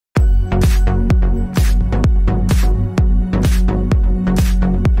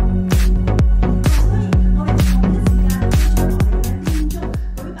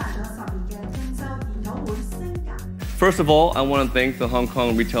First of all, I want to thank the Hong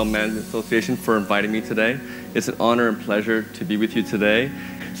Kong Retail Management Association for inviting me today. It's an honor and pleasure to be with you today.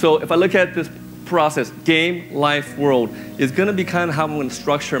 So if I look at this process, game, life, world, is going to be kind of how I'm going to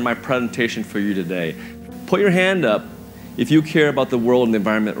structure my presentation for you today. Put your hand up if you care about the world and the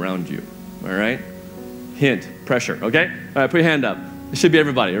environment around you, all right? Hint, pressure, okay? All right, put your hand up. It should be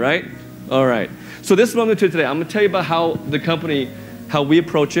everybody, right? All right. So this is what I'm going to do today. I'm going to tell you about how the company, how we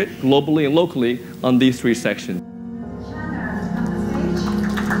approach it globally and locally on these three sections.